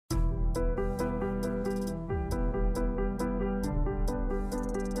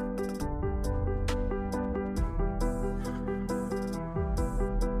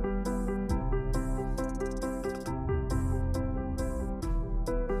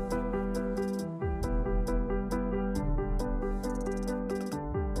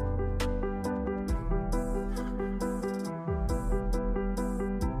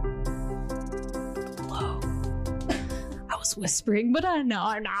was whispering, but I'm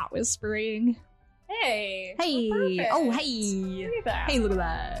not whispering. Hey. Hey. Oh, hey. Look at that. Hey, look at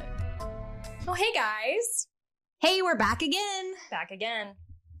that. Oh, hey, guys. Hey, we're back again. Back again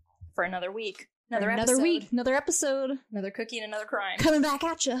for another week. Another episode. week, another episode. Another cookie and another crime. Coming back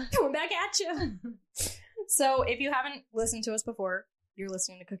at you. Coming back at you. So, if you haven't listened to us before, you're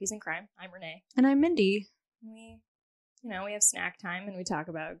listening to Cookies and Crime. I'm Renee. And I'm Mindy. We have snack time and we talk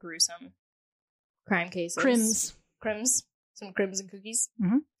about gruesome crime cases. Crims. Some crims and cookies.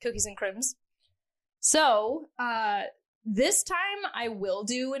 Mm-hmm. Cookies and crims. So, this time I will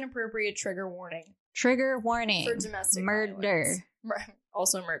do an appropriate trigger warning. Trigger warning. For domestic murder. Violence.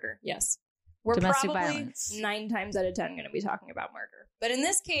 Also murder, yes. We're Domestic probably violence. 9 times out of 10 going to be talking about murder. But in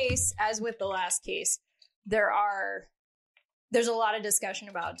this case, as with the last case, there's a lot of discussion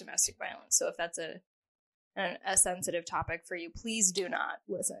about domestic violence. So if that's a sensitive topic for you, please do not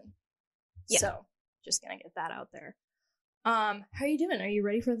listen. Yeah. So just going to get that out there. How are you doing? Are you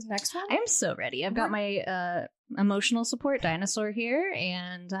ready for the next one? I am so ready. I've got my emotional support dinosaur here,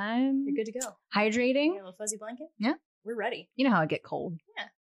 and I'm You're good to go. hydrating. You got a little fuzzy blanket? Yeah. We're ready. You know how I get cold.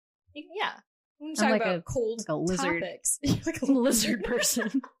 Yeah. We're I'm talking like about cold like a lizard. topics. Like a lizard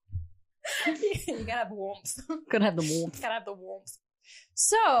person. You gotta have warmth. Gotta have the warmth. Gotta have the warmth.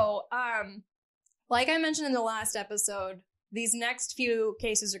 So, like I mentioned in the last episode, these next few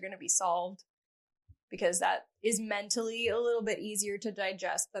cases are going to be solved because that is mentally a little bit easier to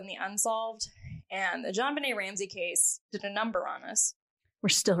digest than the unsolved. And the John Benet Ramsey case did a number on us. We're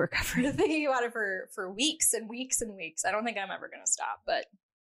still recovering. I've been thinking about it for weeks and weeks and weeks. I don't think I'm ever going to stop, but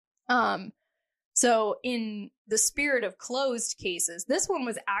so in the spirit of closed cases, this one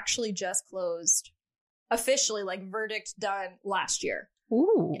was actually just closed officially, like verdict done last year.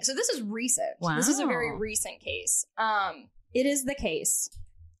 Ooh. So this is recent. Wow. This is a very recent case. It is the case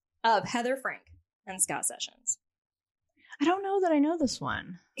of Heather Frank and Scott Sessions. I don't know that I know this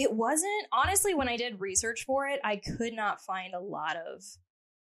one. It wasn't, honestly, when I did research for it, I could not find a lot of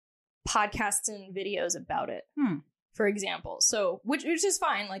podcasts and videos about it, for example. So, which is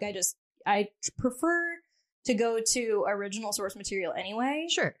fine. Like, I prefer to go to original source material anyway.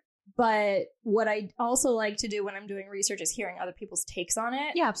 Sure. But what I also like to do when I'm doing research is hearing other people's takes on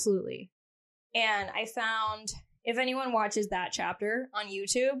it. Yeah, absolutely. And I found, if anyone watches that chapter on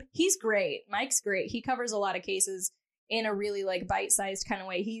YouTube, he's great. Mike's great. He covers a lot of cases in a really like bite-sized kind of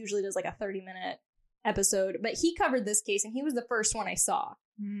way. He usually does like a 30-minute episode, but he covered this case and he was the first one I saw,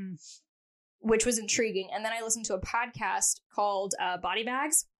 which was intriguing. And then I listened to a podcast called Body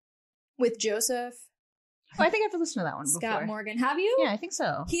Bags with Joseph. Oh, I think I've listened to that one Scott before. Morgan. Have you? Yeah, I think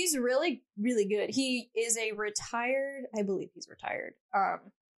so. He's really, really good. He is a retired, I believe he's retired. I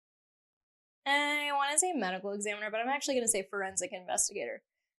want to say medical examiner, but I'm actually going to say forensic investigator.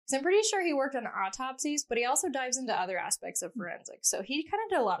 Because I'm pretty sure he worked on autopsies, but he also dives into other aspects of forensics. So he kind of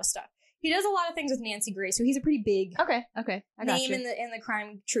did a lot of stuff. He does a lot of things with Nancy Grace, so he's a pretty big Okay. I got name you. in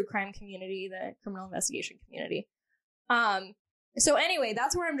the true crime community, the criminal investigation community. So anyway,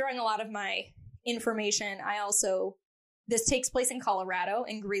 that's where I'm drawing a lot of my information. This takes place in Colorado,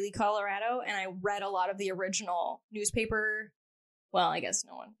 in Greeley, Colorado, and I read a lot of the original newspaper. Well, I guess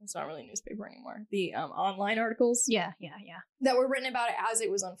it's not really a newspaper anymore. The online articles. Yeah. That were written about it as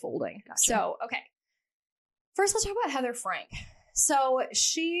it was unfolding. Gotcha. So, okay. First, let's talk about Heather Frank. So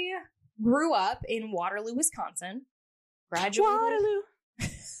she grew up in Waterloo, Wisconsin. Graduated. Waterloo.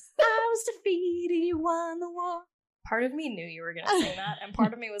 I was defeated. You won the war. Part of me knew you were going to sing that, and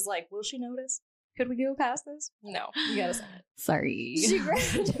part of me was like, will she notice? Could we go past this? No, you got to sing it. Sorry. She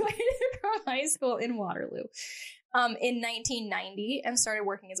graduated from high school in Waterloo in 1990 and started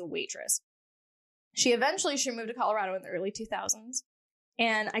working as a waitress. She moved to Colorado in the early 2000s,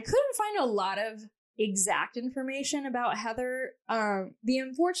 and I couldn't find a lot of exact information about Heather. The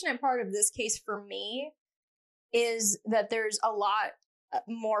unfortunate part of this case for me is that there's a lot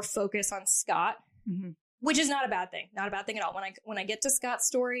more focus on Scott. Mm-hmm. Which is not a bad thing. Not a bad thing at all. When I get to Scott's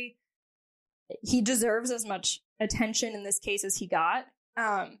story, he deserves as much attention in this case as he got.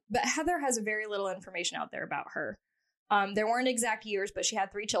 But Heather has very little information out there about her. There weren't exact years, but she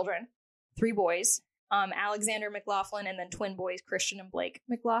had 3 children, 3 boys, Alexander McLaughlin, and then twin boys, Christian and Blake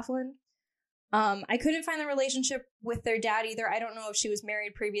McLaughlin. I couldn't find the relationship with their dad either. I don't know if she was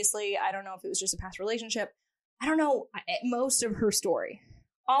married previously. I don't know if it was just a past relationship. I don't know most of her story.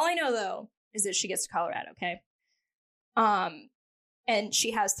 All I know, though, is that she gets to Colorado, okay? And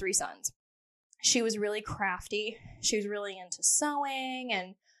she has 3 sons. She was really crafty. She was really into sewing.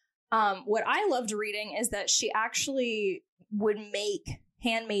 And what I loved reading is that she actually would make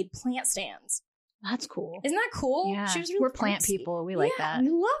handmade plant stands. That's cool. Isn't that cool? Yeah. She was really We're plant artsy. people. We like that. I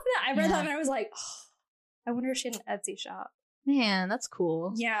love that. I read that and I was like, oh, I wonder if she had an Etsy shop. Man, that's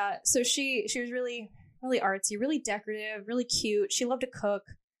cool. Yeah. So she was really, really artsy, really decorative, really cute. She loved to cook.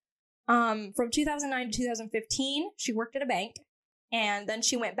 From 2009 to 2015, she worked at a bank. And then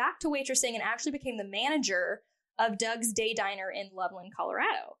she went back to waitressing and actually became the manager of Doug's Day Diner in Loveland,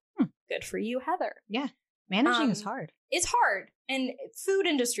 Colorado. Good for you, Heather. Yeah. Managing is hard. It's hard. And food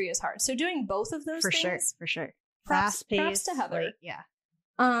industry is hard. So doing both of those things. For sure. Props Fast-paced, to Heather. like, yeah.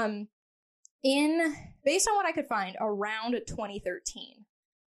 Based on what I could find, around 2013,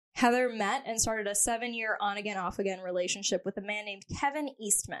 Heather met and started a 7-year on-again, off-again relationship with a man named Kevin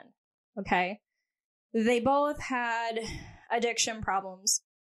Eastman. Okay? They both had addiction problems,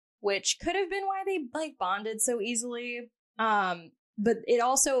 which could have been why they like bonded so easily. But it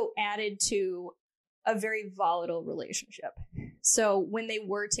also added to a very volatile relationship. So when they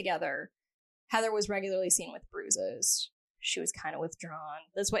were together, Heather was regularly seen with bruises. She was kind of withdrawn.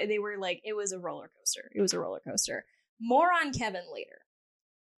 That's why they were like, it was a roller coaster. More on Kevin later.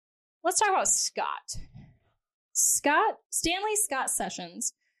 Let's talk about Scott. Stanley Scott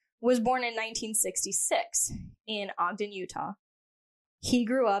Sessions was born in 1966 in Ogden, Utah. He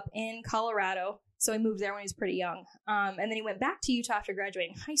grew up in Colorado, so he moved there when he was pretty young. And then he went back to Utah after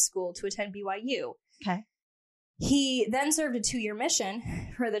graduating high school to attend BYU. Okay. He then served a 2-year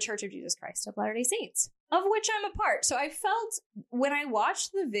mission for the Church of Jesus Christ of Latter-day Saints, of which I'm a part. So I felt, when I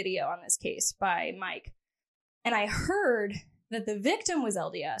watched the video on this case by Mike, and I heard that the victim was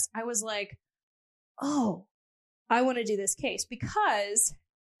LDS, I was like, oh, I want to do this case. Because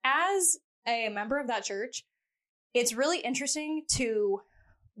as a member of that church, it's really interesting to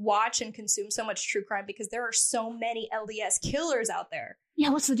watch and consume so much true crime because there are so many LDS killers out there. Yeah,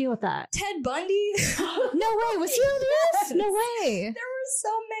 what's the deal with that? Ted Bundy. No way. Was he LDS? Yes. No way. There were so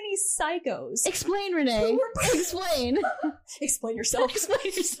many psychos. Explain, Renee. Explain. Explain yourself.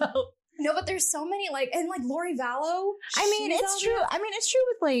 Explain yourself. No, but there's so many, like, and like Lori Vallow. I mean, it's true. I mean, it's true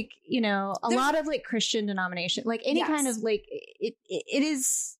with, like, you know, a lot of like Christian denomination, like any kind of like it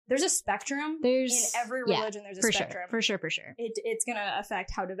is. There's a spectrum. In every religion, there's a spectrum. For sure. It's gonna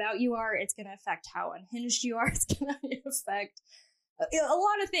affect how devout you are. It's gonna affect how unhinged you are. It's gonna affect a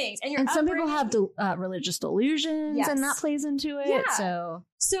lot of things. And some people have religious delusions, and that plays into it. Yeah.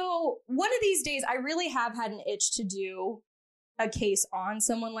 So one of these days, I really have had an itch to do a case on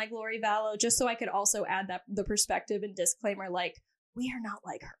someone like Lori Vallow, just so I could also add the perspective and disclaimer, like, we are not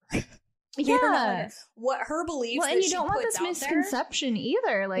like her. Yeah. What her beliefs. Well, and you don't want this misconception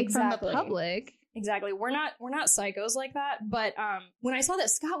either, like, from the public. Exactly. We're not psychos like that. But when I saw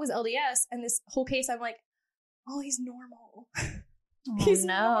that Scott was LDS and this whole case, I'm like, oh, he's normal. He's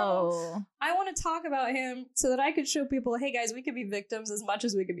normal. I want to talk about him so that I could show people, hey guys, we could be victims as much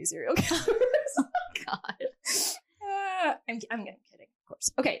as we could be serial killers. Oh God. I'm kidding, of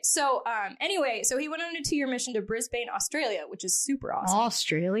course. Okay, so anyway, so he went on a 2-year mission to Brisbane, Australia, which is super awesome.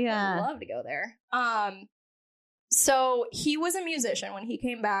 Australia. I'd love to go there. So he was a musician. When he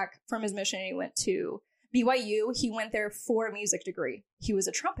came back from his mission and he went to BYU, he went there for a music degree. He was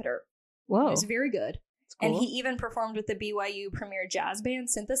a trumpeter. Whoa. He was very good. Cool. And he even performed with the BYU premier jazz band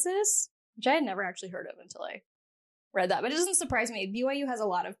Synthesis, which I had never actually heard of until I read that. But it doesn't surprise me. BYU has a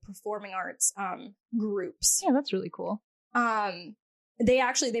lot of performing arts groups. Yeah, that's really cool.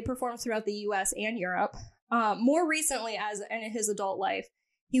 They performed throughout the US and Europe. More recently, in his adult life,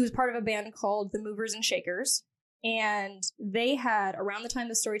 he was part of a band called the Movers and Shakers. And they had, around the time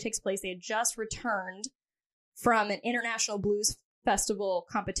the story takes place, they had just returned from an international blues festival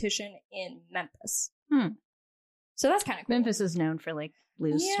competition in Memphis. So that's kind of cool. Memphis is known for like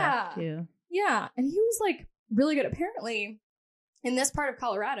blues stuff too. Yeah. And he was like really good. Apparently, in this part of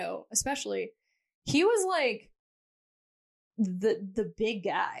Colorado, especially, he was like the big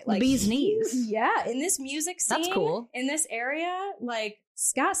guy, like bee's knees. Yeah, in this music scene, that's cool. In this area, like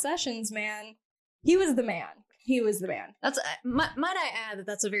Scott Sessions, man, he was the man. That's might I add that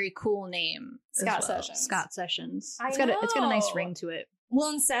that's a very cool name. Scott Sessions. Scott Sessions. It's got a nice ring to it. Well,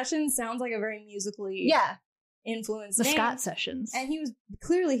 and Sessions sounds like a very musically influenced the name. Scott Sessions. And he was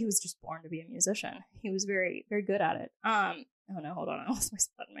just born to be a musician. He was very, very good at it. Oh no, hold on, I lost my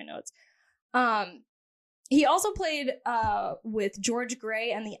spot in my notes. He also played with George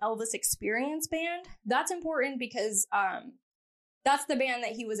Gray and the Elvis Experience Band. That's important because that's the band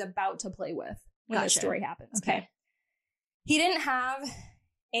that he was about to play with when this story happens. Okay. He didn't have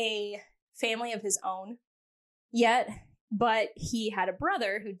a family of his own yet, but he had a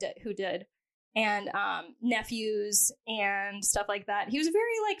brother who did, and nephews and stuff like that. He was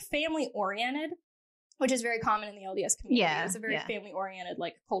very like family oriented, which is very common in the LDS community. Yeah, it's a very family oriented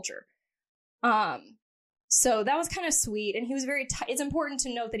like culture. So that was kind of sweet, and he was very. It's important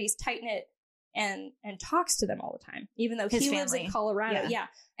to note that he's tight knit and talks to them all the time, even though His he lives family. in Colorado. Yeah.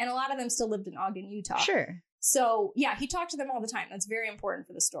 And a lot of them still lived in Ogden, Utah. Sure. So yeah, he talked to them all the time. That's very important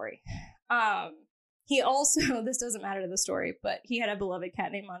for the story. He also, this doesn't matter to the story, but he had a beloved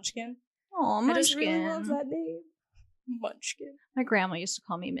cat named Munchkin. Oh, Munchkin. I just really love that name. Munchkin. My grandma used to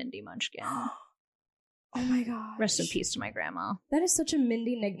call me Mindy Munchkin. Oh my gosh. Rest in peace to my grandma. That is such a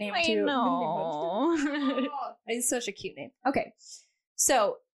Mindy nickname I too. know. Oh, it's such a cute name. Okay.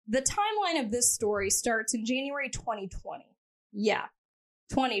 So the timeline of this story starts in January 2020. Yeah.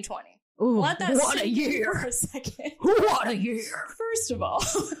 2020. Ooh, Let that what a sink in year. for a second. What a year. First of all,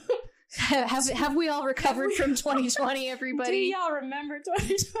 have we all recovered from 2020, everybody? do y'all remember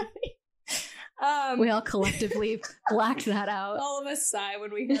 2020? We all collectively blacked that out. All of us sigh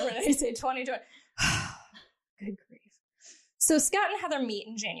when I say 2020. Good grief. So Scott and Heather meet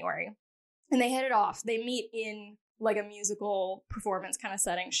in January and they hit it off. They meet in like a musical performance kind of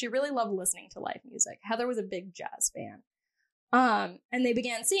setting. She really loved listening to live music. Heather was a big jazz fan. And they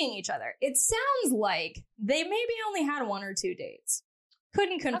began seeing each other. It sounds like they maybe only had 1 or 2 dates.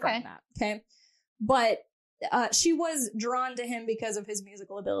 Couldn't confirm that. Okay. But she was drawn to him because of his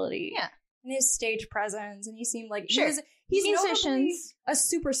musical ability. Yeah. And his stage presence, and he seemed like sure. he's notably a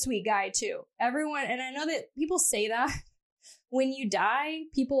super sweet guy too. Everyone, and I know that people say that when you die,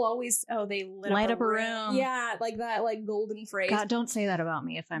 people always they light up a room. Yeah, like that, like golden phrase. God, don't say that about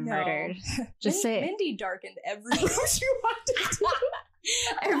me if I'm murdered. Just say it. Mindy darkened every room she walked into.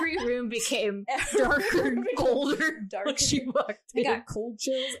 Every room became darker, colder. Darker. She walked in. I got cold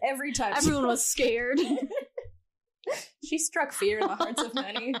chills every time. Everyone was scared. She struck fear in the hearts of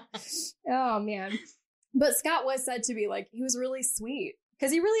many. Oh, man. But Scott was said to be like, he was really sweet.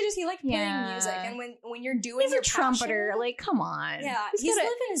 Because he liked playing music. And when you're doing he's your a trumpeter. Like, come on. Yeah, he's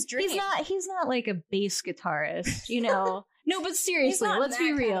living his dream. He's not like a bass guitarist, you know. No, but seriously, let's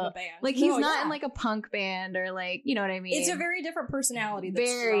be real. Kind of like, he's not in like a punk band or like, you know what I mean? It's a very different personality. That's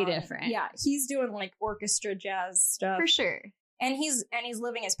very different. Yeah, he's doing like orchestra jazz stuff. For sure. And he's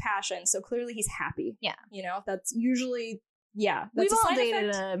living his passion, so clearly he's happy. Yeah. You know, that's usually, that's we've all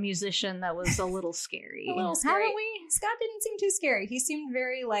dated a musician that was a little scary. A little scary. Haven't we? Scott didn't seem too scary. He seemed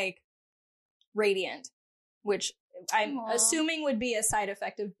very, like, radiant, which I'm assuming would be a side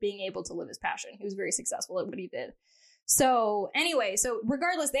effect of being able to live his passion. He was very successful at what he did. So anyway,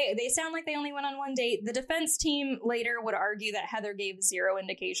 regardless, they sound like they only went on 1 date. The defense team later would argue that Heather gave zero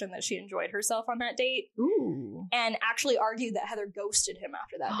indication that she enjoyed herself on that date. Ooh. And actually argued that Heather ghosted him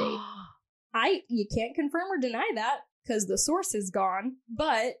after that date. You can't confirm or deny that because the source is gone,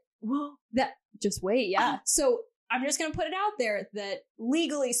 but just wait. Yeah. So I'm just going to put it out there that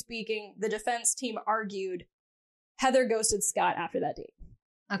legally speaking, the defense team argued Heather ghosted Scott after that date.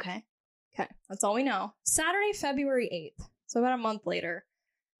 Okay. That's all we know. Saturday, February 8th. So about a month later,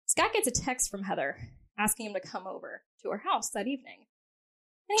 Scott gets a text from Heather asking him to come over to her house that evening.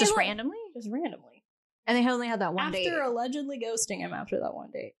 Just randomly? Just randomly. And they only had that one date. After allegedly ghosting him after that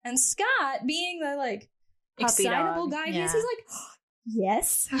one date. And Scott, being the like puppy excitable dog. guy, he's like,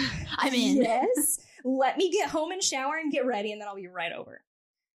 yes. I'm in. Yes. Let me get home and shower and get ready, and then I'll be right over.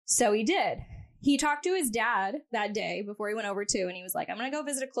 So he did. He talked to his dad that day before he went over too, and he was like, I'm going to go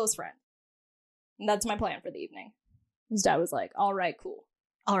visit a close friend. And that's my plan for the evening. His dad was like, all right, cool.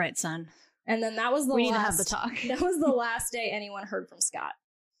 All right, son. And then that was we need to have the talk. That was the last day anyone heard from Scott.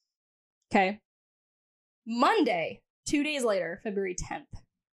 Okay. Monday, 2 days later, February 10th,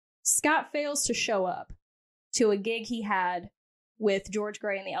 Scott fails to show up to a gig he had with George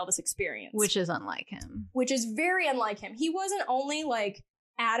Gray and the Elvis Experience. Which is unlike him. Which is very unlike him. He wasn't only like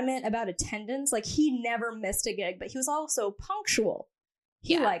adamant about attendance, like he never missed a gig, but he was also punctual.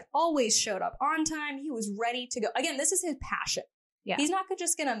 He like always showed up on time. He was ready to go. Again, this is his passion. Yeah. He's not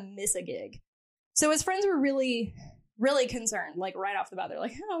just going to miss a gig. So his friends were really, really concerned, like right off the bat. They're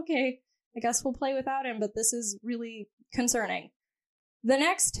like, oh, okay, I guess we'll play without him, but this is really concerning. The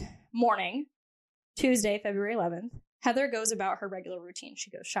next morning, Tuesday, February 11th, Heather goes about her regular routine. She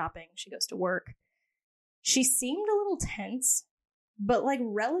goes shopping. She goes to work. She seemed a little tense, but like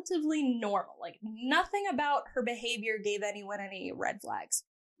relatively normal. Like nothing about her behavior gave anyone any red flags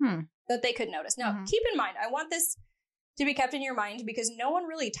that they could notice. Now, keep in mind, I want this to be kept in your mind because no one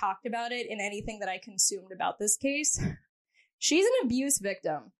really talked about it in anything that I consumed about this case. She's an abuse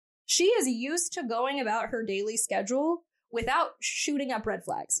victim. She is used to going about her daily schedule without shooting up red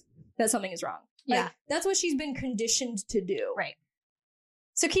flags that something is wrong. Like, that's what she's been conditioned to do. Right.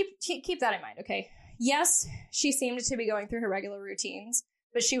 So keep that in mind, okay? Yes, she seemed to be going through her regular routines,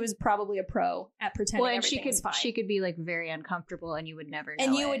 but she was probably a pro at pretending everything was fine. She could be like very uncomfortable and you would never know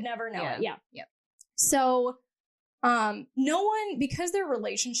And you would never know it. Yeah. Yep. So No one, because their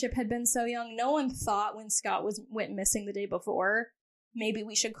relationship had been so young, no one thought when Scott went missing the day before, maybe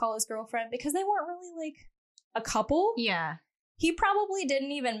we should call his girlfriend, because they weren't really like a couple. Yeah. He probably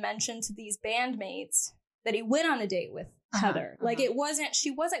didn't even mention to these bandmates that he went on a date with Heather. Like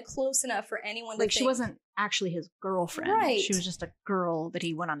she wasn't close enough for anyone to think. She wasn't actually his girlfriend. Right. She was just a girl that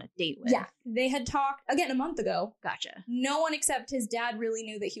he went on a date with. Yeah. They had talked, again, a month ago. Gotcha. No one except his dad really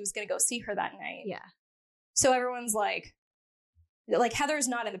knew that he was going to go see her that night. Yeah. So everyone's like Heather's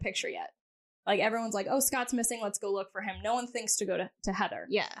not in the picture yet. Like everyone's like, oh, Scott's missing. Let's go look for him. No one thinks to go to Heather.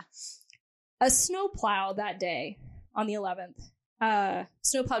 Yeah. A snowplow that day on the 11th,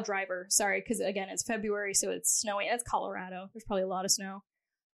 snowplow driver, sorry, because again, it's February, so it's snowy. It's Colorado. There's probably a lot of snow.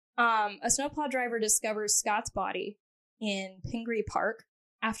 A snowplow driver discovers Scott's body in Pingree Park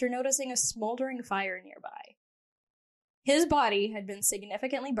after noticing a smoldering fire nearby. His body had been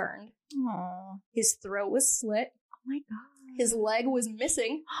significantly burned. Aww. His throat was slit. Oh my God. His leg was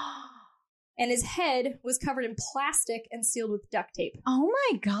missing. And his head was covered in plastic and sealed with duct tape. Oh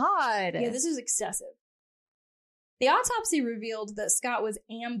my God. Yeah, this is excessive. The autopsy revealed that Scott was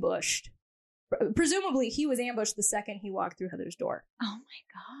ambushed. Presumably, he was ambushed the second he walked through Heather's door. Oh my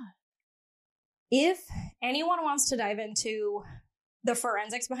God. If anyone wants to dive into the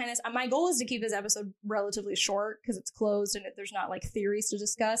forensics behind this, my goal is to keep this episode relatively short because it's closed and there's not like theories to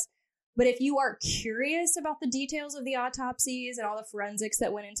discuss. But if you are curious about the details of the autopsies and all the forensics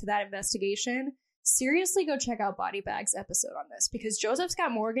that went into that investigation, seriously go check out Body Bag's episode on this, because Joseph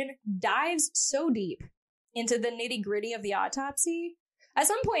Scott Morgan dives so deep into the nitty-gritty of the autopsy. At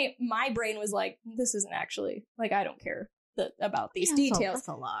some point, my brain was like, this isn't actually, like, I don't care about these details. That's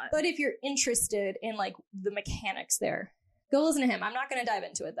a lot. But if you're interested in, like, the mechanics there, go listen to him. I'm not going to dive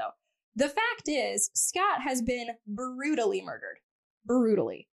into it, though. The fact is, Scott has been brutally murdered.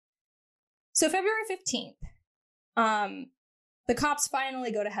 Brutally. So February 15th, the cops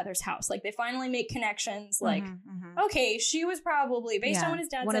finally go to Heather's house. Like, they finally make connections. Like, okay, she was probably, based on what his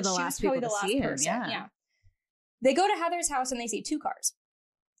dad said, she was probably the last person. Yeah. They go to Heather's house and they see two cars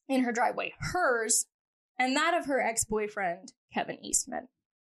in her driveway. Hers and that of her ex-boyfriend, Kevin Eastman.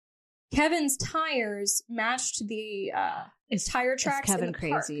 Kevin's tires matched the tire tracks in the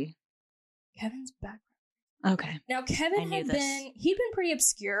park. Crazy. Kevin's background. Okay. Now, Kevin he'd been pretty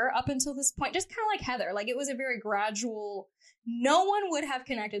obscure up until this point, just kind of like Heather. Like, it was a very gradual, no one would have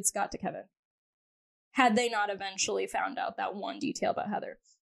connected Scott to Kevin had they not eventually found out that one detail about Heather.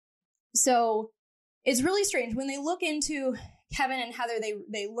 So it's really strange. When they look into Kevin and Heather,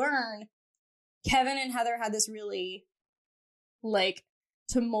 they learn Kevin and Heather had this really, like,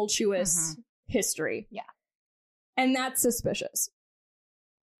 tumultuous history. Yeah. And that's suspicious.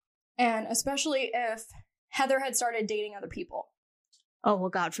 And especially if Heather had started dating other people. Oh, well,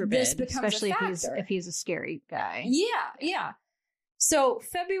 God forbid. This becomes especially a factor. if he's a scary guy. Yeah. So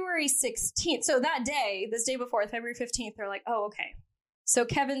February 16th. So that day, this day before, February 15th, they're like, oh, okay. So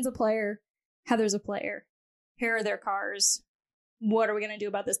Kevin's a player. Heather's a player. Here are their cars. What are we going to do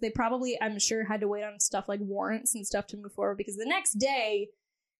about this? They probably, I'm sure, had to wait on stuff like warrants and stuff to move forward, because the next day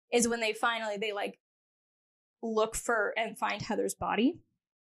is when they like look for and find Heather's body.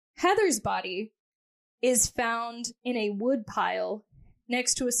 Heather's body is found in a wood pile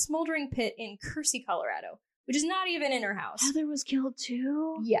next to a smoldering pit in Kersey, Colorado, which is not even in her house. Heather was killed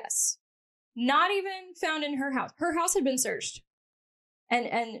too? Yes. Not even found in her house. Her house had been searched.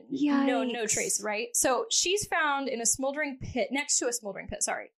 And no trace, right? So she's found in a smoldering pit, next to a smoldering pit.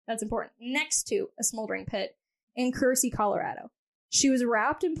 Sorry, that's important. Next to a smoldering pit in Kersey, Colorado. She was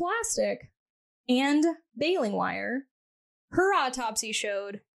wrapped in plastic and baling wire. Her autopsy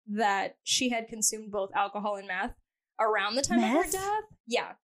showed that she had consumed both alcohol and meth around the time of her death.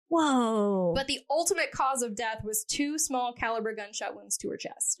 Yeah. Whoa. But the ultimate cause of death was 2 small caliber gunshot wounds to her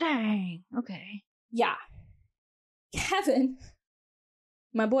chest. Dang. Okay. Yeah. Kevin,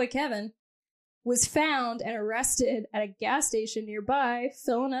 my boy Kevin, was found and arrested at a gas station nearby,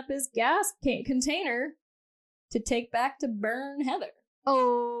 filling up his gas container to take back to burn Heather.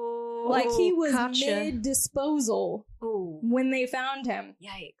 Oh, like he was mid-disposal when they found him.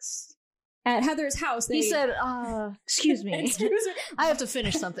 Yikes. At Heather's house, he said, excuse me. Excuse me. I have to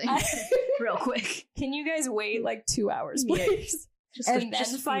finish something real quick. Can you guys wait like 2 hours, please? And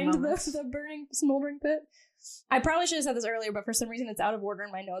then find the burning, smoldering pit? I probably should have said this earlier, but for some reason it's out of order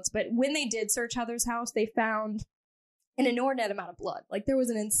in my notes. But when they did search Heather's house, they found an inordinate amount of blood. Like, there was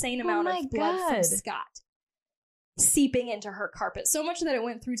an insane amount of blood from Scott seeping into her carpet. So much that it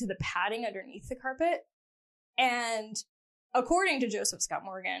went through to the padding underneath the carpet. And according to Joseph Scott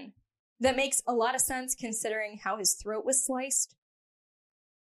Morgan, that makes a lot of sense considering how his throat was sliced.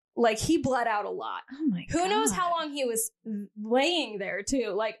 Like, he bled out a lot. Oh my God. Who knows how long he was laying there,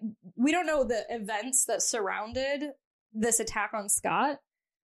 too. Like, we don't know the events that surrounded this attack on Scott,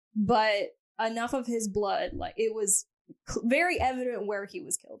 but enough of his blood, like, it was very evident where he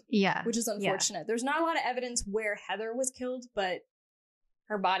was killed. Yeah. Which is unfortunate. Yeah. There's not a lot of evidence where Heather was killed, but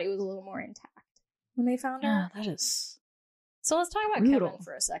her body was a little more intact when they found her. That is... So let's talk about brutal. Kevin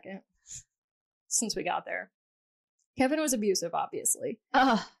for a second, since we got there. Kevin was abusive, obviously.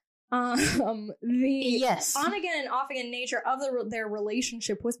 The yes. on again and off again nature of their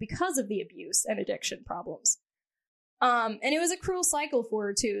relationship was because of the abuse and addiction problems. And it was a cruel cycle for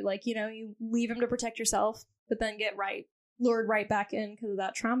her too. Like, you know, you leave him to protect yourself, but then get lured right back in because of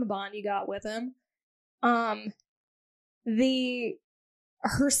that trauma bond you got with him.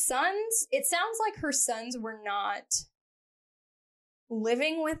 Her sons, it sounds like her sons were not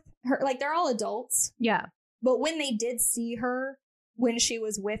living with her. Like, they're all adults. Yeah. But when they did see her when she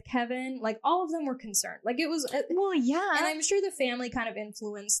was with Kevin, like, all of them were concerned. Like, it was... well, yeah. And I'm sure the family kind of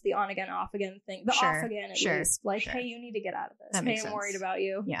influenced the on-again, off-again thing. The off-again, at least. Like, hey, you need to get out of this. Hey, I'm worried about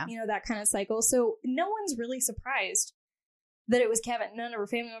you. Yeah. You know, that kind of cycle. So no one's really surprised that it was Kevin. None of her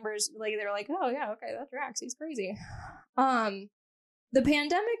family members, like, they were like, oh, yeah, okay, that tracks. He's crazy. The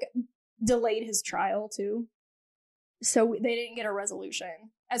pandemic delayed his trial, too. So they didn't get a resolution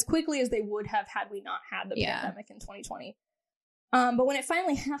as quickly as they would have had we not had the pandemic in 2020. But when it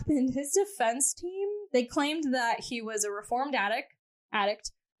finally happened, his defense team, they claimed that he was a reformed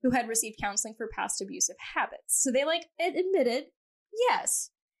addict who had received counseling for past abusive habits. So they, like, admitted,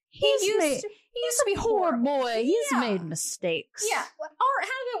 yes, he used to be poor horrible. Boy. He's made mistakes. Yeah.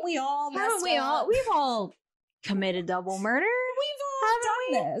 Haven't we all messed Haven't we up? all? We've all committed double murder. We've all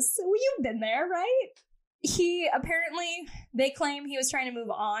done this. Well, you've been there, right? He apparently, they claim he was trying to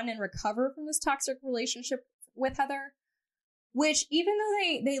move on and recover from this toxic relationship with Heather, which, even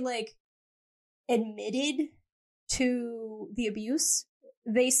though they like admitted to the abuse,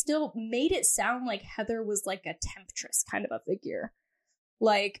 they still made it sound like Heather was like a temptress kind of a figure.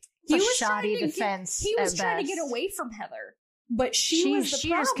 Like, he was shoddy defense. He was trying to get away from Heather, but she was the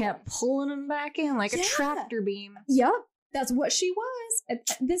problem. She just kept pulling him back in like a tractor beam. Yep. That's what she was.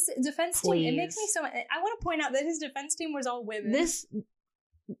 This defense team, it makes me so... I want to point out that his defense team was all women. Both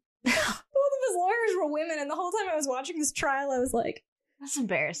of his lawyers were women, and the whole time I was watching this trial, I was like... That's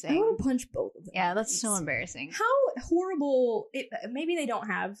embarrassing. I want to punch both of them. Yeah, that's so embarrassing. How horrible... maybe they don't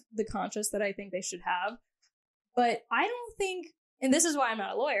have the conscience that I think they should have, but I don't think... And this is why I'm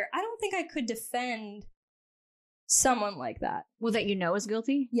not a lawyer. I don't think I could defend someone like that. Well, that you know is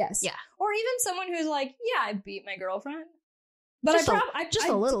guilty? Yes. Yeah. Or even someone who's like, yeah, I beat my girlfriend. But just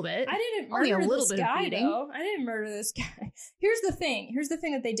a little bit. I didn't murder this guy, though. I didn't murder this guy. Here's the thing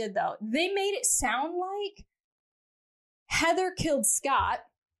that they did, though. They made it sound like Heather killed Scott.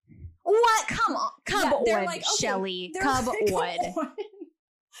 What? Come on. Come on, like, okay, Shelly. Come on.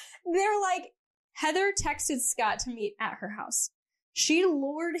 They're like, Heather texted Scott to meet at her house. She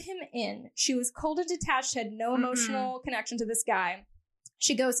lured him in. She was cold and detached, had no emotional connection to this guy.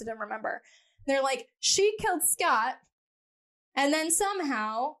 She ghosted him, remember. They're like, she killed Scott. And then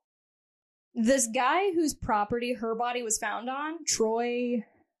somehow, this guy whose property her body was found on, Troy,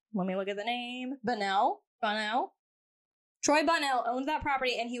 let me look at the name, Bunnell. Troy Bunnell owned that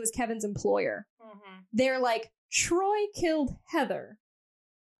property, and he was Kevin's employer. Mm-hmm. They're like, Troy killed Heather.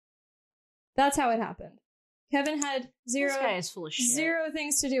 That's how it happened. Kevin had this guy is full of shit. Zero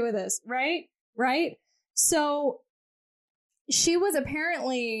things to do with this, right? Right? So, she was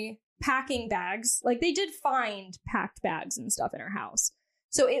apparently... packing bags. Like, they did find packed bags and stuff in her house.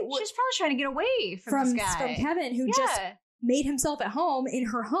 So it was... She's probably trying to get away from this guy. From Kevin, who just made himself at home in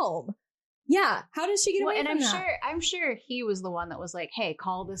her home. Yeah. How does she get away from that? I'm sure he was the one that was like, hey,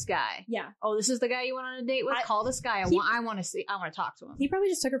 call this guy. Yeah. Oh, this is the guy you went on a date with? Call this guy. I want to talk to him. He probably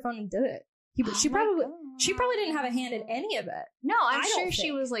just took her phone and did it. She probably didn't have a hand in any of it. No, I'm sure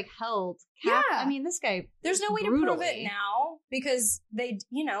she was like held. Yeah. I mean, this guy. There's no way to prove it now because they,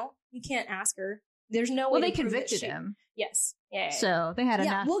 you can't ask her. There's no way. Well, they convicted him. Yes. Yeah. So they had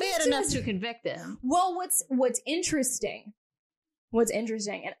enough. Well, they had enough to convict him. Well, what's interesting,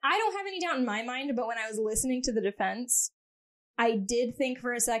 and I don't have any doubt in my mind, but when I was listening to the defense, I did think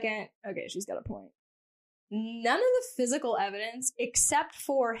for a second, okay, she's got a point. None of the physical evidence, except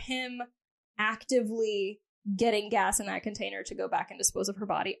for him actively getting gas in that container to go back and dispose of her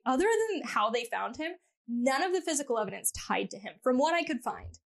body, other than how they found him, none of the physical evidence tied to him, from what I could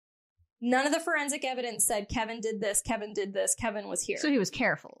find. None of the forensic evidence said Kevin did this, Kevin was here. So he was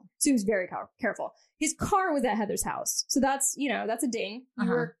careful. So he was very careful. His car was at Heather's house. So that's, that's a ding. You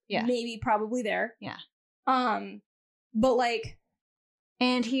were maybe probably there. Yeah. But like,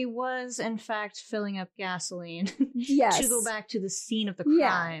 And he was, in fact, filling up gasoline Yes. to go back to the scene of the crime.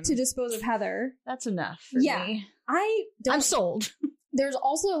 Yeah, to dispose of Heather. That's enough for me. I'm sold. There's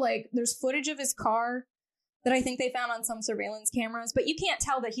also, like, there's footage of his car that I think they found on some surveillance cameras, but you can't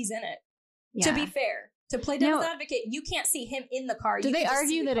tell that he's in it. Yeah. To be fair. To play devil's advocate, you can't see him in the car. Did they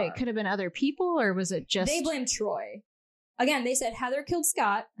argue that it could have been other people, or was it just... They blamed Troy. Again, they said Heather killed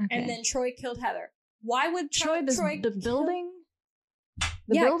Scott, and then Troy killed Heather. Why would Troy the building?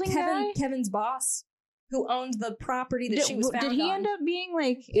 The building guy? Kevin's boss, who owned the property that she was found on. Did he end up being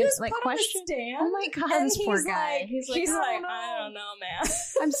like, he was like put questioned? On the stand, oh my god, this poor guy. Like, he's like, I don't know, man.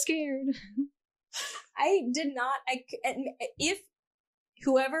 I'm scared. I did not. If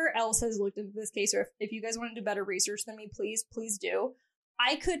whoever else has looked into this case, or if you guys want to do better research than me, please do.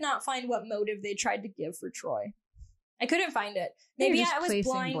 I could not find what motive they tried to give for Troy. I couldn't find it. Maybe I was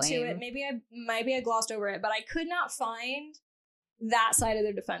blind to it. Maybe I glossed over it, but I could not find that side of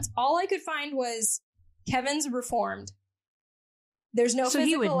their defense. All I could find was Kevin's reformed. There's no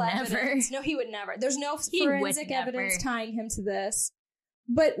physical evidence. No, he would never. There's no forensic evidence tying him to this.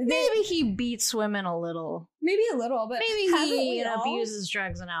 But maybe he beats women a little. Maybe a little, but maybe he abuses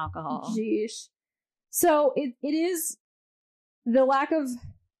drugs and alcohol. Jeez. So it is, the lack of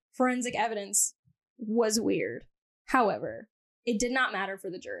forensic evidence was weird. However, it did not matter for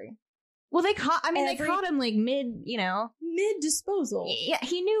the jury. Well, they caught him like mid disposal. Yeah,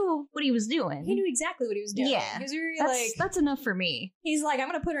 he knew what he was doing. He knew exactly what he was doing. Yeah. He was very that's enough for me. He's like, I'm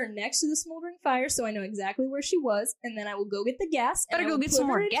going to put her next to the smoldering fire so I know exactly where she was, and then I will go get the gas. Better go get some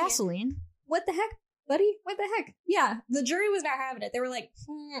more gasoline. What the heck, buddy? What the heck? Yeah, the jury was not having it. They were like,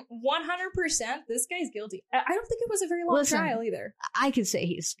 100%, this guy's guilty. I don't think it was a very long trial either. I could say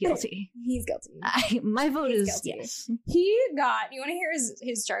he's guilty. He's guilty. My vote is guilty. Yes. He got, you want to hear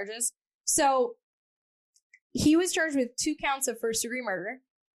his charges? So he was charged with 2 counts of first-degree murder,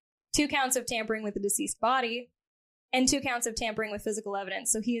 2 counts of tampering with the deceased body, and 2 counts of tampering with physical evidence.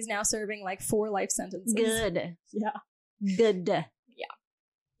 So he is now serving like 4 life sentences. Good. Yeah. Good. Yeah.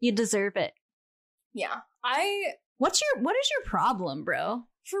 You deserve it. Yeah. What is your problem, bro?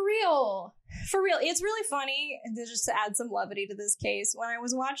 For real. It's really funny, just to add some levity to this case. When I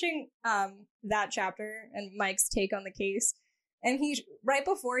was watching that chapter and Mike's take on the case, and right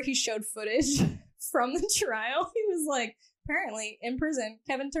before he showed footage from the trial, he was like, apparently in prison,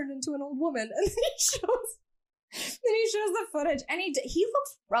 Kevin turned into an old woman. And then he shows the footage, and he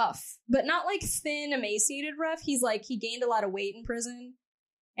looks rough, but not like thin, emaciated rough. He's like, he gained a lot of weight in prison,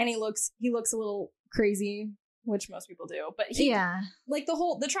 and he looks a little crazy, which most people do. But like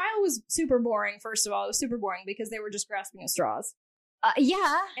the trial was super boring. First of all, it was super boring because they were just grasping at straws.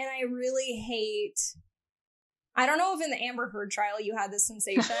 Yeah. And I really hate, I don't know if in the Amber Heard trial you had this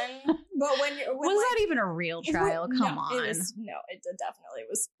sensation, but when that even a real trial? Come on. It definitely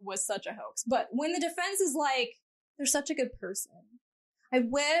was such a hoax. But when the defense is like, they're such a good person. I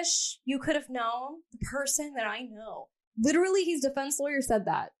wish you could have known the person that I know. Literally, his defense lawyer said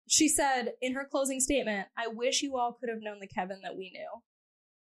that. She said in her closing statement, I wish you all could have known the Kevin that we knew.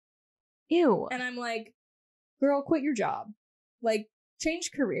 Ew. And I'm like, girl, quit your job. Like,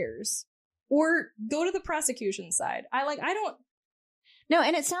 change careers. Or go to the prosecution side. No,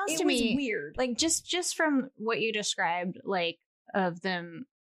 and it sounds to me weird. Like just from what you described, like of them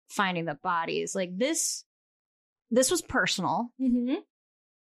finding the bodies, like this was personal. Mm-hmm.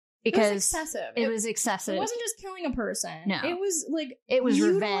 Because it was excessive. It wasn't just killing a person. No. It was like it was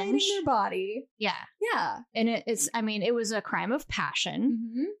mutilating revenge. Their body. Yeah. Yeah. And it was a crime of passion.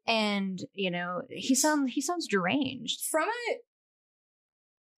 Mm-hmm. And, he sounds deranged. From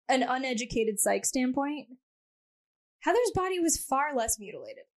an uneducated psych standpoint, Heather's body was far less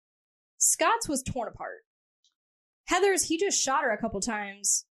mutilated. Scott's was torn apart. Heather's, he just shot her a couple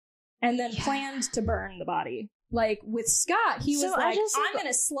times and then planned to burn the body. Like, with Scott, he was like, I'm going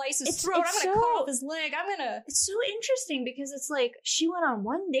to slice his throat, I'm going to cut off his leg, It's so interesting because it's like, she went on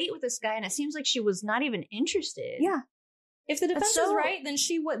one date with this guy and it seems like she was not even interested. Yeah. If the defense is right, then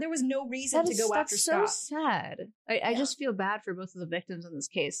there was no reason to go after Scott. That's so sad. I just feel bad for both of the victims in this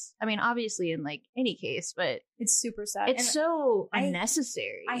case. I mean, obviously in like any case, but it's super sad. It's so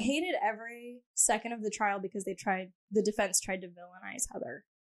unnecessary. I hated every second of the trial because the defense tried to villainize Heather.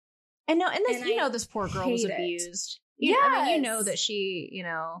 And this poor girl was abused. Yeah, I mean, that she,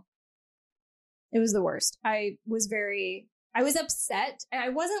 it was the worst. I was upset, and I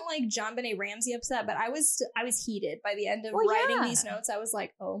wasn't like John Benet Ramsey upset, but I was heated by the end of writing these notes. I was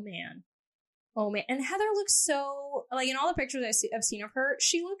like, oh man. And Heather looks so, like, in all the pictures I've seen of her,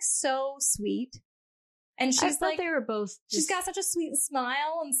 she looks so sweet And she's like, they were both. She's got such a sweet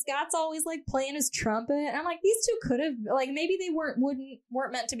smile, and Scott's always like playing his trumpet. And I'm like, these two could have, like, maybe they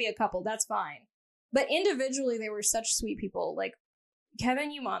weren't meant to be a couple. That's fine. But individually, they were such sweet people. Like,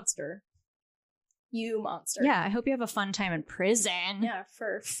 Kevin, you monster. You monster. Yeah, I hope you have a fun time in prison. Yeah,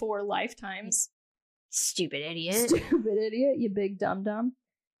 for 4 lifetimes. Stupid idiot. Stupid idiot, you big dum-dum.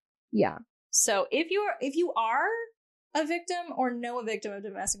 Yeah. So if you are a victim or know a victim of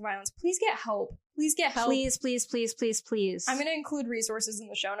domestic violence, please get help. Please get help. Please, please, please, please, please. I'm going to include resources in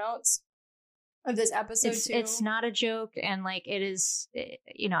the show notes of this episode too. It's not a joke, and like it is,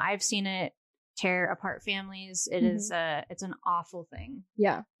 you know, I've seen it tear apart families. It is it's an awful thing.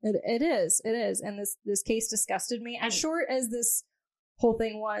 Yeah, it is. It is. And this case disgusted me. As short as this whole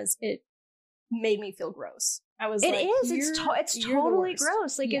thing was, it made me feel gross. I was like, it's totally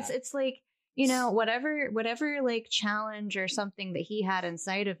gross. Like it's like, you know, whatever like challenge or something that he had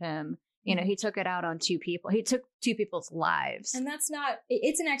inside of him, you know, he took it out on 2 people. He took 2 people's lives. And that's not,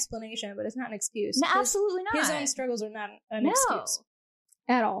 it's an explanation, but it's not an excuse. No, absolutely not. His own struggles are not an excuse.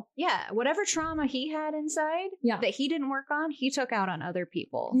 At all. Yeah. Whatever trauma he had inside that he didn't work on, he took out on other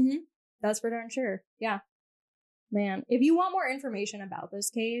people. Mm-hmm. That's for darn sure. Yeah. Man, if you want more information about this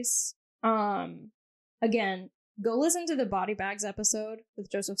case, again, go listen to the Body Bags episode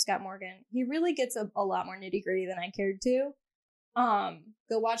with Joseph Scott Morgan. He really gets a lot more nitty gritty than I cared to.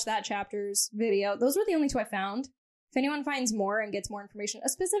 Go watch that chapter's video. Those were the only 2 I found. If anyone finds more and gets more information,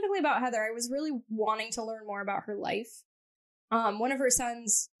 specifically about Heather, I was really wanting to learn more about her life. One of her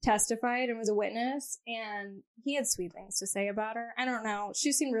sons testified and was a witness, and he had sweet things to say about her. I don't know.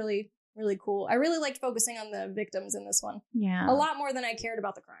 She seemed really, really cool. I really liked focusing on the victims in this one. Yeah. A lot more than I cared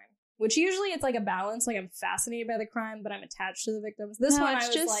about the crime. Which usually it's like a balance. Like I'm fascinated by the crime, but I'm attached to the victims. This one I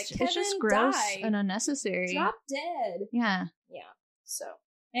was like, Kevin, it's just gross died. And unnecessary. Drop dead. Yeah. Yeah. So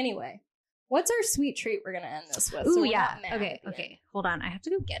anyway, what's our sweet treat we're gonna end this with? Ooh, so yeah. Okay. Hold on. I have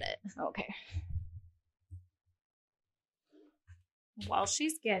to go get it. Okay. While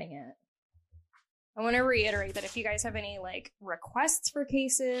she's getting it, I want to reiterate that if you guys have any like requests for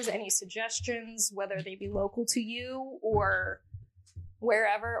cases, any suggestions, whether they be local to you or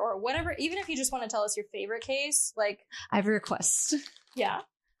wherever or whatever, even if you just want to tell us your favorite case, like I have a request. Yeah.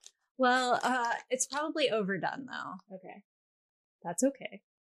 Well, it's probably overdone though. Okay. That's okay.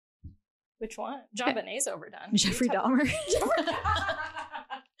 Which one? John Bonet's overdone. Jeffrey Dahmer.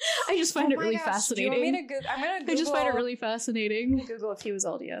 I just find it really fascinating. Do you want me to I'm gonna Google, I just find it really fascinating. I'm gonna Google if he was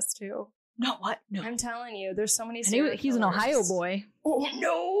LDS too. No, what? No. I'm telling you, there's so many. He's an Ohio boy. Oh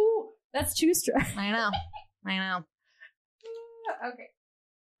no, that's too strong. I know. Okay.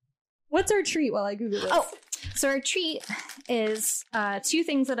 What's our treat while I Google this? Oh, so our treat is 2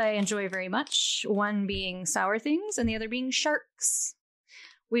 things that I enjoy very much. One being sour things, and the other being sharks.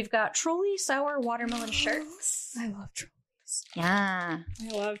 We've got Trolley sour watermelon sharks. I love trolleys. Yeah. I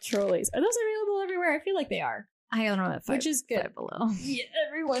love trolleys. Are those available everywhere? I feel like they are. I don't know if which is good. 5 Below. Yeah,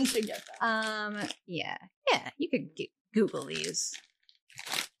 everyone should get that. Yeah, you could Google these.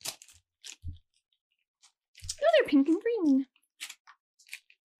 Oh, they're pink and green.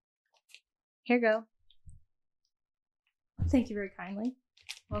 Here you go. Thank you very kindly.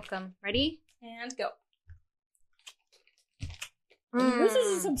 Welcome. Ready? And go. This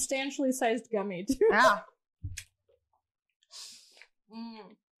is a substantially sized gummy, too. Yeah.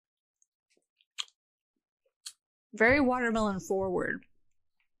 Very watermelon forward.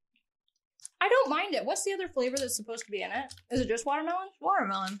 I don't mind it. What's the other flavor that's supposed to be in it? Is it just watermelon?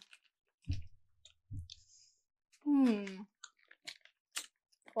 Watermelon. I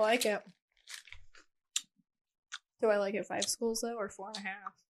like it. Do I like it 5 schools, though, or 4.5?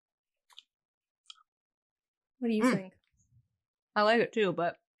 What do you think? I like it, too,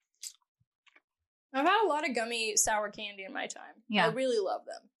 but I've had a lot of gummy sour candy in my time. Yeah. I really love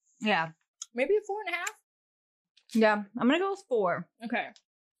them. Yeah. Maybe a 4.5? Yeah. I'm going to go with 4. Okay.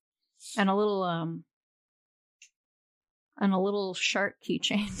 And a little shark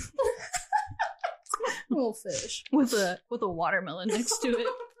keychain. Little fish. With a watermelon next to it.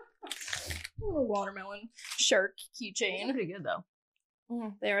 A little watermelon shark keychain. Pretty good, though.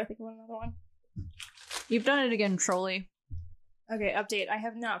 There, I think I want another one. You've done it again, Trolley. Okay, update. I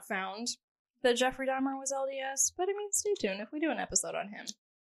have not found that Jeffrey Dahmer was LDS, but I mean, stay tuned. If we do an episode on him,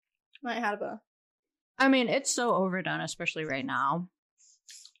 might have a... I mean, it's so overdone, especially right now.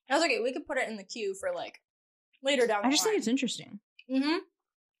 That's okay. We could put it in the queue for, like, later down the line. I just think it's interesting. Mm-hmm.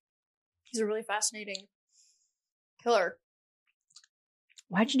 He's a really fascinating killer.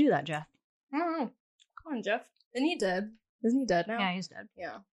 Why'd you do that, Jeff? I don't know. Come on, Jeff. Isn't he dead? Isn't he dead now? Yeah, he's dead.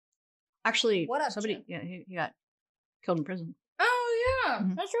 Yeah. Actually, what up, somebody... Jeff? Yeah, he got killed in prison. Oh, yeah.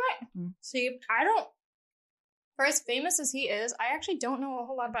 Mm-hmm. That's right. Mm-hmm. See, I don't... For as famous as he is, I actually don't know a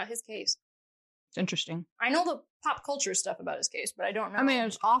whole lot about his case. It's interesting. I know the pop culture stuff about his case, but I don't know. I mean,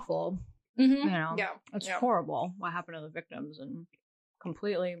 it's awful. Mm-hmm. You know, yeah, it's horrible what happened to the victims and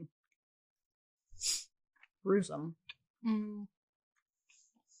completely gruesome. Mm.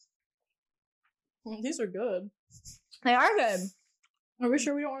 These are good. They are good. Are we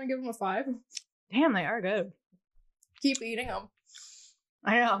sure we don't want to give them a 5? Damn, they are good. Keep eating them.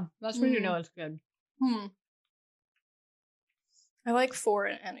 I know. That's when you know it's good. I like 4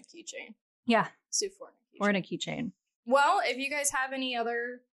 and a keychain. Yeah. Let's do 4 and a keychain. 4 and a keychain. Well, if you guys have any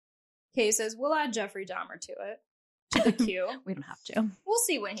other cases, we'll add Jeffrey Dahmer to it. To the queue. We don't have to. We'll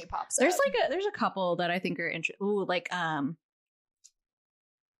see when he pops There's up. there's a couple that I think are interesting. Ooh, like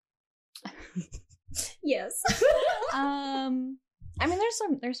yes. I mean, there's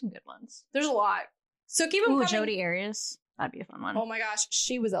some good ones. There's a lot. So keep them coming. Jodi Arias. That'd be a fun one. Oh my gosh,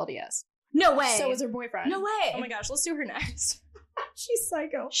 she was LDS. No way. So was her boyfriend. No way. Oh my gosh, let's do her next. She's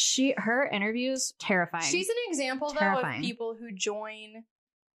psycho. Her interviews terrifying. She's an example though of people who join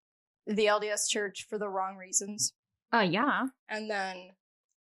the LDS church for the wrong reasons. Yeah. And then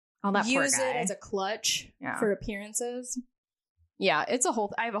that use poor guy. it as a clutch Yeah. for appearances. Yeah,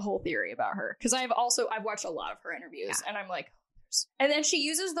 I have a whole theory about her because I've watched a lot of her interviews and I'm like, and then she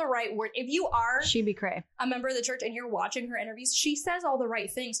uses the right word. If you are she'd be cray. A member of the church and you're watching her interviews, she says all the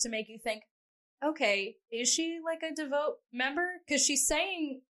right things to make you think, okay, is she like a devout member? Because she's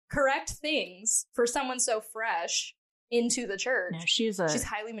saying correct things for someone so fresh into the church. No, she's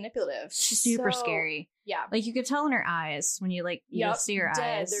highly manipulative. She's super scary. Yeah. Like you could tell in her eyes when you see her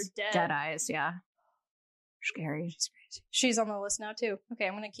eyes. They're dead eyes, yeah. Scary. She's crazy. She's on the list now too. Okay,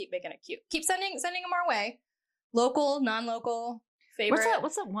 I'm gonna keep making it cute. Keep sending them our way. Local, non-local, favorite.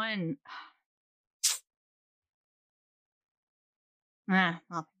 What's that one?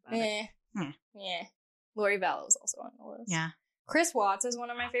 I'll think about it. Yeah. Lori Vallow is also on the list. Yeah. Chris Watts is one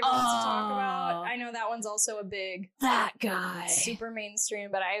of my favorite ones to talk about. I know that one's also a big that guy. Super mainstream,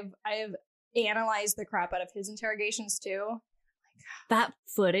 but I've analyzed the crap out of his interrogations too. That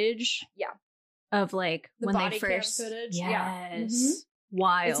footage. Yeah. Of like the when body they first cam footage. Yes. Yeah. Mm-hmm.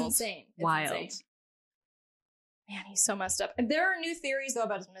 Wild. It's insane. It's wild. Insane. Man, he's so messed up. And there are new theories though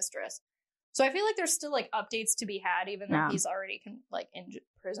about his mistress. So I feel like there's still like updates to be had, even though he's already in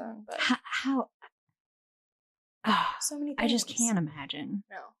prison. But how so many things. I just can't imagine.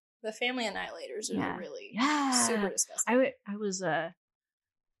 No, the family annihilators are really super disgusting. I was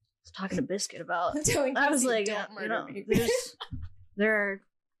talking to Biscuit about. I was like, don't murder me. There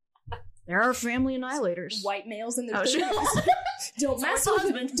are family annihilators. White males in their 30s. Don't mess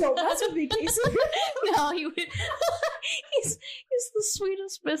with me, Casey. No, he's the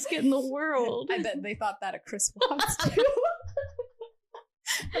sweetest biscuit in the world. I bet they thought that of Chris Watts too.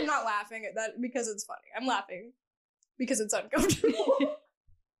 I'm not laughing at that because it's funny. I'm laughing because it's uncomfortable.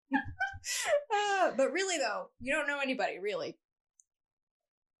 But really though, you don't know anybody, really.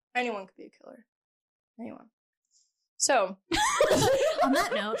 Anyone could be a killer. Anyone. So, on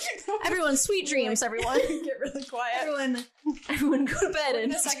that note, everyone, sweet dreams, everyone. Get really quiet. Everyone go to bed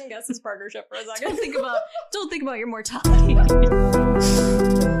and second guess this partnership for a second. Don't think about your mortality.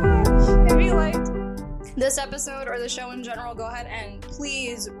 If you liked this episode or the show in general, go ahead and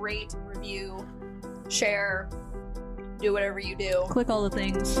please rate, review, share, do whatever you do. Click all the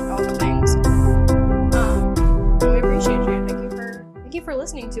things. All the things. And we appreciate you. Thank you for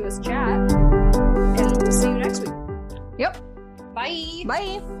listening to us chat. And we'll see you next week. Yep. Bye.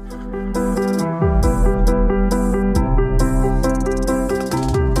 Bye.